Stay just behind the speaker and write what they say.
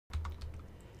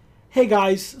Hey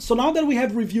guys, so now that we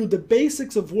have reviewed the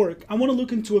basics of work, I want to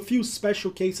look into a few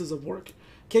special cases of work.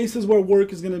 Cases where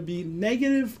work is going to be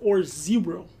negative or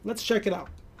zero. Let's check it out.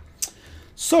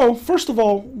 So, first of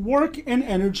all, work and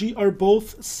energy are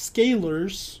both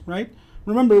scalars, right?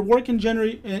 Remember, work and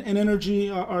energy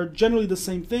are generally the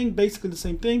same thing, basically the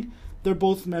same thing. They're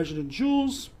both measured in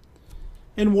joules,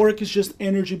 and work is just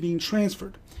energy being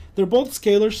transferred. They're both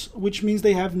scalars, which means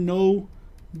they have no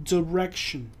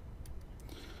direction.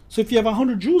 So if you have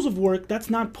 100 joules of work, that's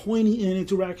not pointing in any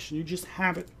direction. You just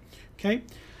have it, okay?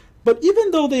 But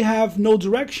even though they have no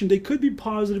direction, they could be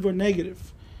positive or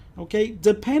negative, okay?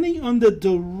 Depending on the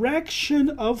direction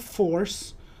of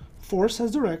force, force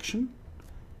has direction,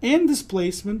 and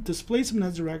displacement, displacement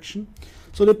has direction.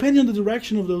 So depending on the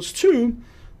direction of those two,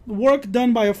 the work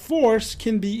done by a force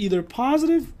can be either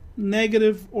positive,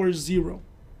 negative, or zero,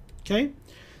 okay?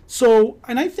 So,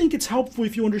 and I think it's helpful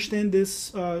if you understand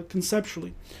this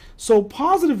conceptually. So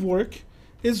positive work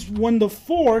is when the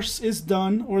force is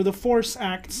done, or the force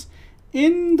acts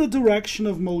in the direction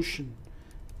of motion.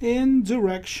 In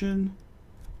direction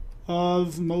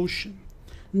of motion.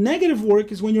 Negative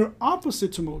work is when you're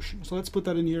opposite to motion. So let's put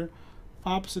that in here,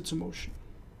 opposite to motion.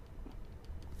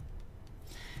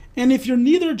 And if you're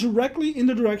neither directly in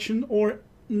the direction or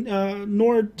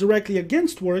nor directly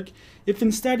against work, if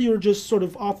instead you're just sort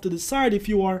of off to the side, if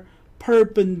you are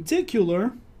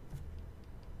perpendicular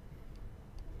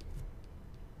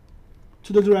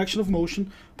to the direction of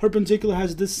motion, perpendicular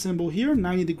has this symbol here,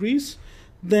 90 degrees,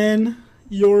 then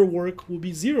your work will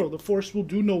be zero. The force will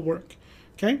do no work.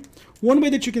 Okay? One way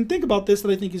that you can think about this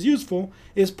that I think is useful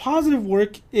is positive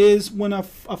work is when a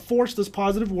force does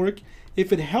positive work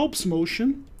if it helps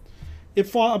motion.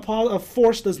 If a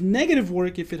force does negative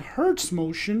work if it hurts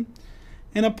motion,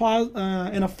 and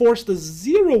a force does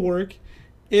zero work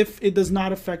if it does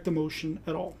not affect the motion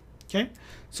at all. Okay,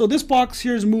 so this box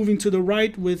here is moving to the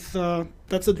right with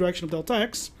that's the direction of delta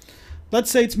x.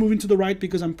 Let's say it's moving to the right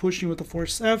because I'm pushing with the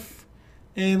force F,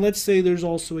 and let's say there's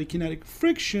also a kinetic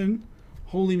friction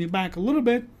holding me back a little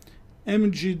bit,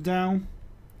 mg down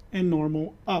and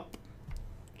normal up.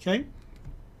 Okay,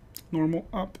 normal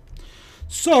up.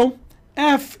 So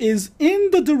F is in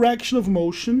the direction of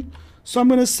motion, so I'm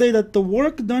going to say that the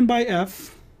work done by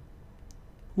F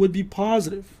would be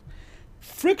positive.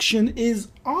 Friction is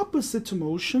opposite to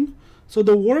motion, so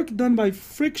the work done by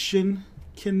friction,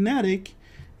 kinetic,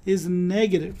 is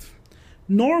negative.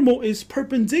 Normal is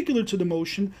perpendicular to the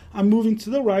motion. I'm moving to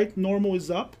the right, normal is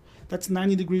up. That's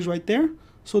 90 degrees right there.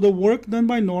 So the work done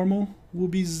by normal will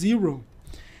be zero.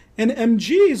 And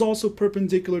mg is also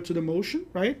perpendicular to the motion,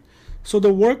 right? So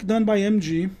the work done by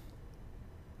mg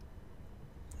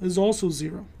is also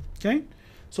zero, okay?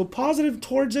 So positive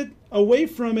towards it, away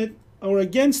from it, or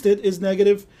against it is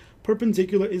negative,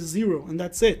 perpendicular is zero, and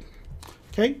that's it,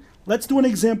 okay? Let's do an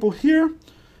example here,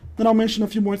 then I'll mention a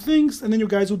few more things, and then you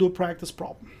guys will do a practice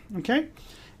problem, okay?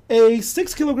 A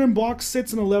 6 kilogram box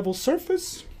sits on a level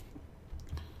surface.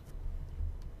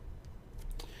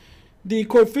 The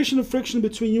coefficient of friction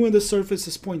between you and the surface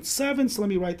is 0.7, so let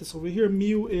me write this over here.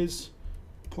 Mu is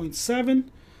 0.7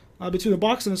 between the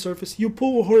box and the surface. You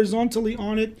pull horizontally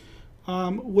on it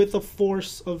with a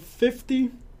force of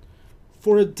 50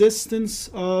 for a distance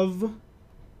of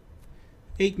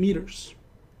 8 meters.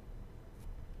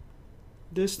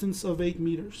 Distance of 8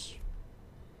 meters.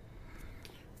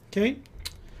 Okay.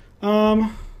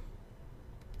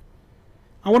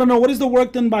 I want to know what is the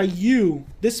work done by you.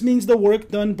 This means the work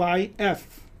done by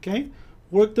F. Okay.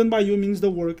 Work done by you means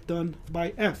the work done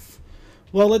by F.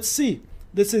 Well, let's see.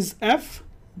 This is F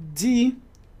d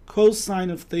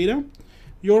cosine of theta.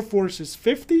 Your force is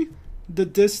 50. The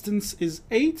distance is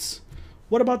 8.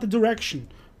 What about the direction?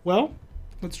 Well,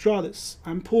 let's draw this.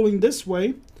 I'm pulling this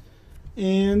way,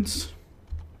 and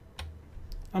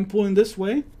I'm pulling this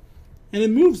way, and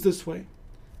it moves this way.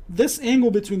 This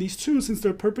angle between these two, since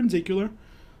they're perpendicular,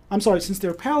 since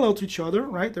they're parallel to each other,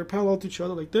 right? They're parallel to each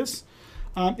other like this,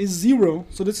 is 0.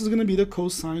 So this is going to be the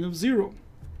cosine of 0.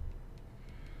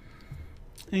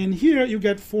 And here you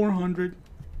get 400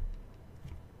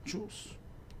 joules.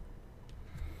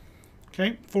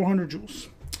 Okay, 400 joules.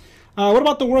 What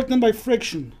about the work done by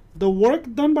friction? The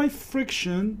work done by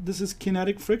friction, this is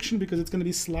kinetic friction because it's going to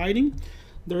be sliding.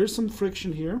 There is some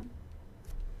friction here.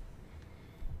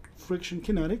 Friction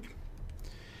kinetic.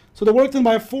 So the work done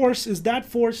by a force is that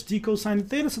force d cosine of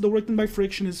theta. So the work done by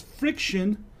friction is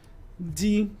friction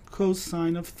d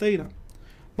cosine of theta.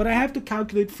 But I have to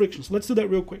calculate friction. So let's do that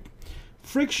real quick.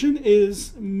 Friction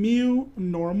is mu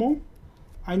normal.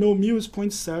 I know mu is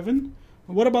 0.7.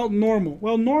 What about normal?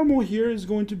 Well, normal here is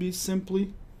going to be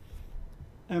simply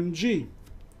mg.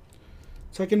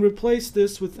 So I can replace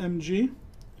this with mg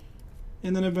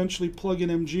and then eventually plug in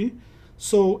mg.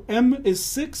 So m is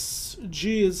 6,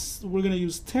 g is, we're going to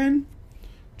use 10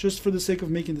 just for the sake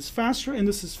of making this faster, and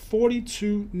this is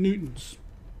 42 newtons.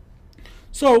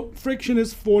 So friction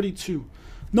is 42.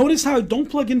 Notice how I don't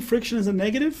plug in friction as a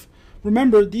negative.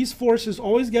 Remember, these forces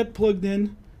always get plugged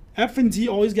in. F and D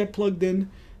always get plugged in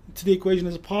to the equation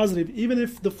as a positive, even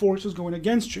if the force is going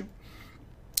against you.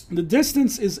 The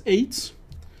distance is 8,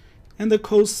 and the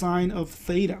cosine of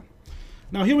theta.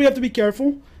 Now here we have to be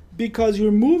careful because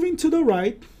you're moving to the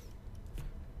right,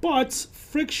 but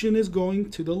friction is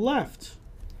going to the left.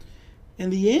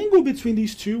 And the angle between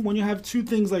these two, when you have two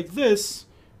things like this,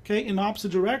 okay, in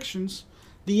opposite directions,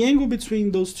 the angle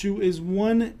between those two is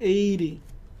 180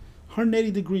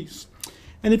 degrees.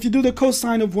 And if you do the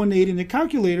cosine of 180 in the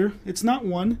calculator, it's not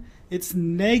 1, it's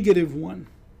 -1.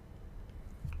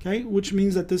 Okay, which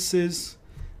means that this is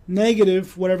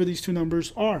negative whatever these two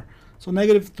numbers are. So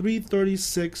negative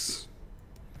 336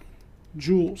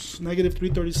 joules, negative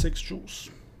 336 joules.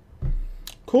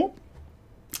 Cool.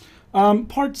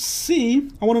 Part C,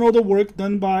 I want to know the work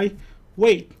done by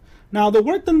weight. Now, the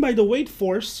work done by the weight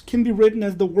force can be written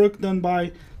as the work done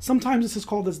by, sometimes this is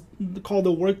called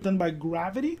the work done by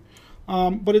gravity,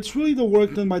 but it's really the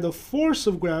work done by the force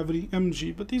of gravity,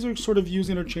 mg, but these are sort of used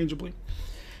interchangeably.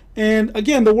 And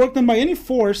again, the work done by any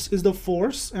force is the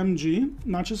force, mg,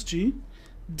 not just g,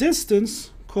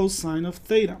 distance, cosine of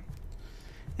theta.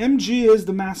 Mg is,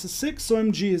 the mass is 6, so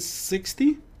mg is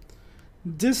 60.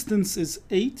 Distance is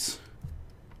 8,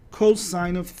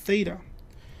 cosine of theta.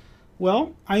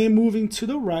 Well, I am moving to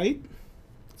the right,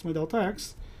 that's my delta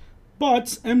x,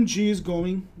 but mg is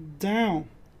going down.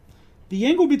 The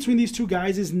angle between these two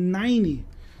guys is 90.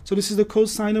 So this is the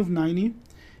cosine of 90.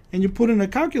 And you put in a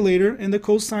calculator, and the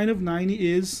cosine of 90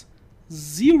 is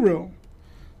 0.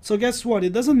 So guess what?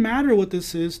 It doesn't matter what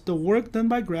this is. The work done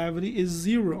by gravity is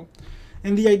 0.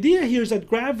 And the idea here is that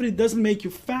gravity doesn't make you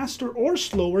faster or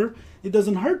slower. It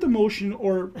doesn't hurt the motion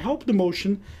or help the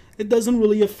motion. It doesn't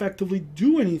really effectively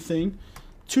do anything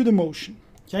to the motion.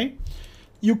 Okay?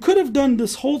 You could have done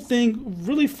this whole thing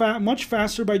really much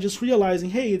faster by just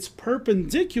realizing, hey, it's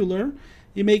perpendicular.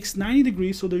 It makes 90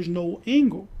 degrees, so there's no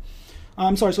angle.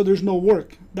 So there's no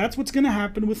work. That's what's going to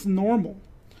happen with normal.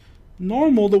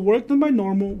 Normal, the work done by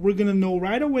normal, we're going to know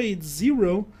right away it's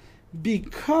 0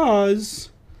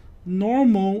 because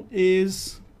normal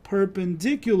is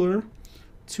perpendicular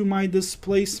to my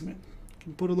displacement. I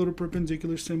can put a little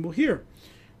perpendicular symbol here.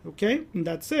 Okay, and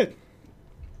that's it.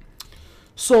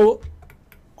 So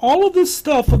all of this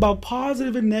stuff about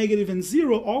positive and negative and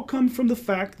 0 all come from the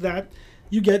fact that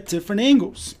you get different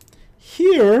angles.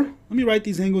 Here, let me write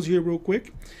these angles here real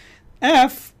quick.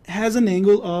 F has an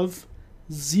angle of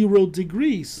 0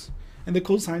 degrees, and the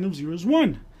cosine of 0 is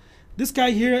 1. This guy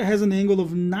here has an angle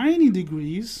of 90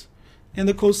 degrees, and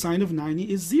the cosine of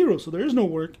 90 is 0, so there is no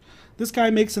work. This guy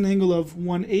makes an angle of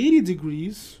 180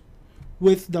 degrees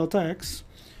with delta x,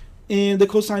 and the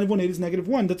cosine of 180 is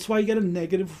 -1. That's why you get a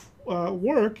negative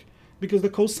work, because the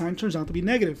cosine turns out to be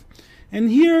negative.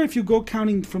 And here, if you go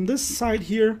counting from this side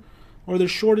here, or the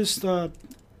shortest, the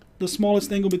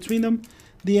smallest angle between them,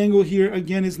 the angle here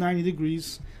again is 90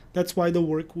 degrees. That's why the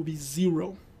work will be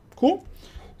 0. Cool?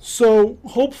 So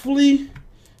hopefully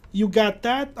you got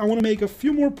that. I want to make a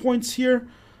few more points here,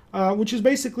 which is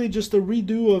basically just a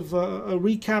redo of a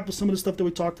recap of some of the stuff that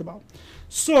we talked about.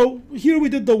 So here we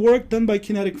did the work done by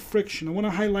kinetic friction. I want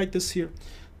to highlight this here.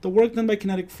 The work done by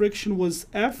kinetic friction was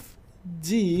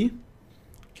FD,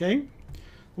 okay?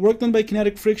 The work done by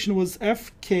kinetic friction was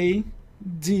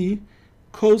FKD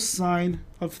cosine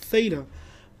of theta.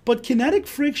 But kinetic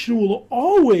friction will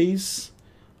always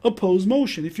oppose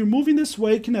motion. If you're moving this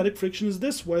way, kinetic friction is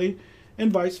this way,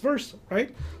 and vice versa,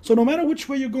 right? So no matter which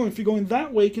way you're going, if you're going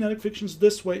that way, kinetic friction is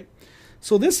this way.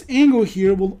 So this angle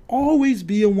here will always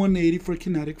be a 180 for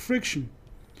kinetic friction.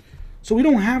 So we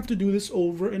don't have to do this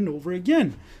over and over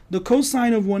again. The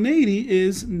cosine of 180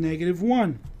 is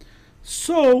 -1.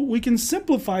 So we can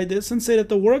simplify this and say that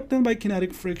the work done by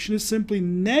kinetic friction is simply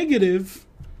negative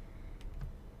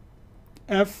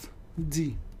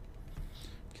FD.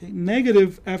 Okay,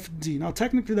 negative FD. Now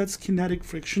technically that's kinetic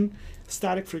friction.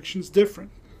 Static friction is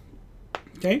different.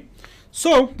 Okay,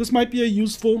 so this might be a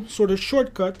useful sort of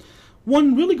shortcut.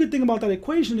 One really good thing about that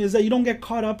equation is that you don't get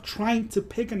caught up trying to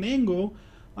pick an angle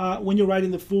when you're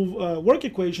writing the full work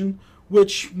equation,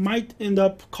 which might end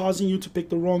up causing you to pick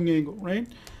the wrong angle, right?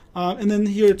 And then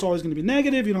here it's always going to be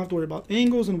negative. You don't have to worry about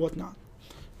angles and whatnot.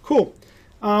 Cool.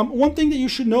 One thing that you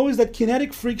should know is that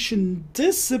kinetic friction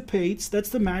dissipates, that's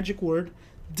the magic word,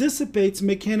 dissipates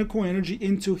mechanical energy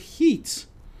into heat.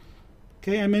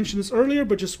 Okay, I mentioned this earlier,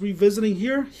 but just revisiting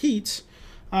here, heat.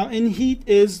 And heat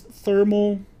is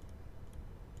thermal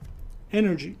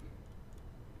energy.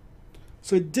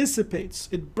 So it dissipates,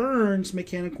 it burns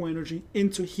mechanical energy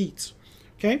into heat.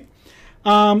 Okay.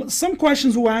 Some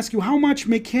questions will ask you how much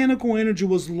mechanical energy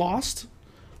was lost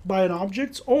by an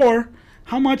object, or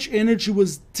how much energy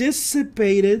was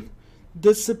dissipated.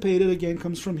 Dissipated, again,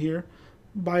 comes from here,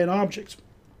 by an object.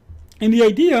 And the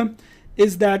idea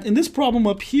is that in this problem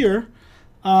up here,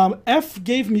 F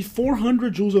gave me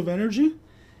 400 joules of energy,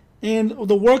 and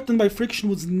the work done by friction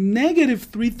was negative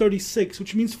 336,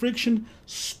 which means friction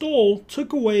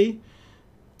took away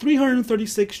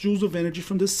 336 joules of energy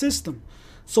from the system.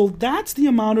 So that's the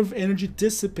amount of energy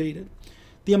dissipated.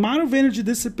 The amount of energy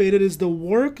dissipated is the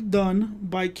work done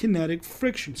by kinetic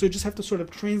friction. So you just have to sort of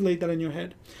translate that in your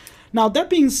head. Now, that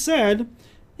being said,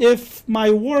 if my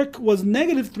work was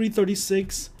negative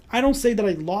 336, I don't say that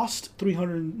I lost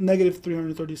negative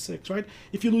 336, right?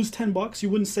 If you lose 10 bucks, you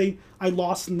wouldn't say I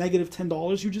lost negative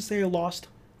 $10. You just say I lost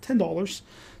 $10.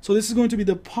 So this is going to be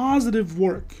the positive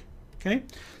work. Okay,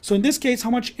 so in this case, how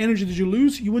much energy did you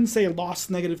lose? You wouldn't say I lost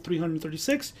negative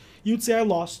 336. You'd say I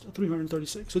lost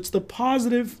 336. So it's the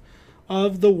positive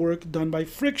of the work done by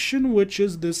friction, which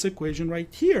is this equation right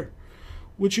here,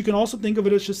 which you can also think of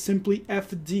it as just simply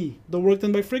FD. The work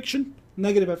done by friction,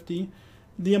 negative FD.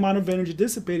 The amount of energy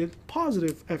dissipated,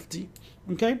 positive FD.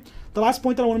 Okay, the last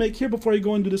point that I want to make here before I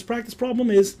go and do this practice problem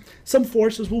is some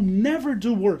forces will never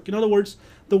do work. In other words,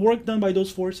 the work done by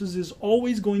those forces is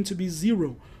always going to be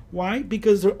zero. Why?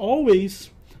 Because they're always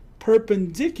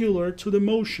perpendicular to the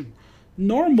motion.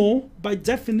 Normal, by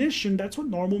definition, that's what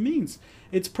normal means.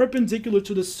 It's perpendicular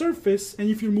to the surface, and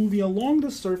if you're moving along the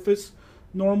surface,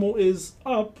 normal is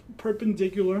up,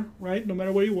 perpendicular, right? No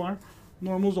matter where you are,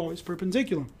 normal is always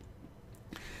perpendicular.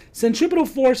 Centripetal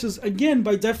forces, again,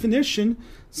 by definition,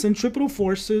 centripetal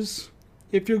forces,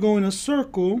 if you're going a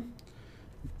circle,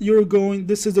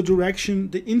 this is the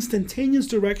direction, the instantaneous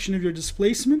direction of your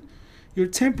displacement. You're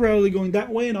temporarily going that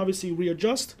way, and obviously you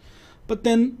readjust. But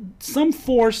then some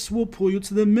force will pull you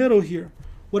to the middle here,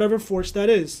 whatever force that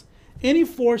is. Any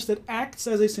force that acts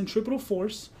as a centripetal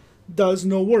force does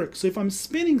no work. So if I'm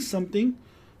spinning something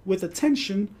with a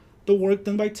tension, the work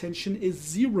done by tension is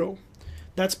zero.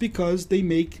 That's because they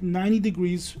make 90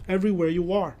 degrees everywhere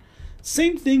you are.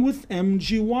 Same thing with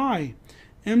MGY.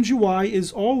 MGY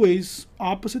is always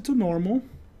opposite to normal,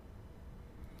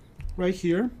 right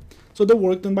here. So the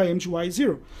work done by MGY is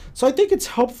zero. So I think it's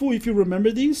helpful if you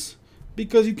remember these,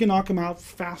 because you can knock them out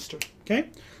faster, okay?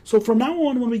 So from now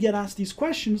on, when we get asked these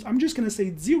questions, I'm just gonna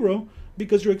say zero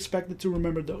because you're expected to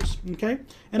remember those, okay?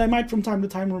 And I might from time to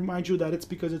time remind you that it's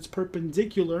because it's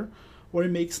perpendicular, or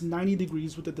it makes 90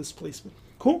 degrees with the displacement.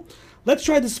 Cool? Let's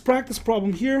try this practice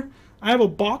problem here. I have a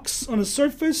box on a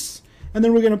surface, and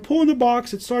then we're gonna pull in the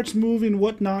box, it starts moving,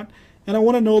 whatnot, and I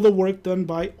wanna know the work done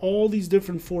by all these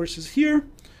different forces here.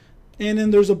 And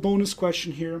then there's a bonus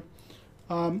question here.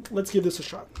 Let's give this a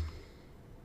shot.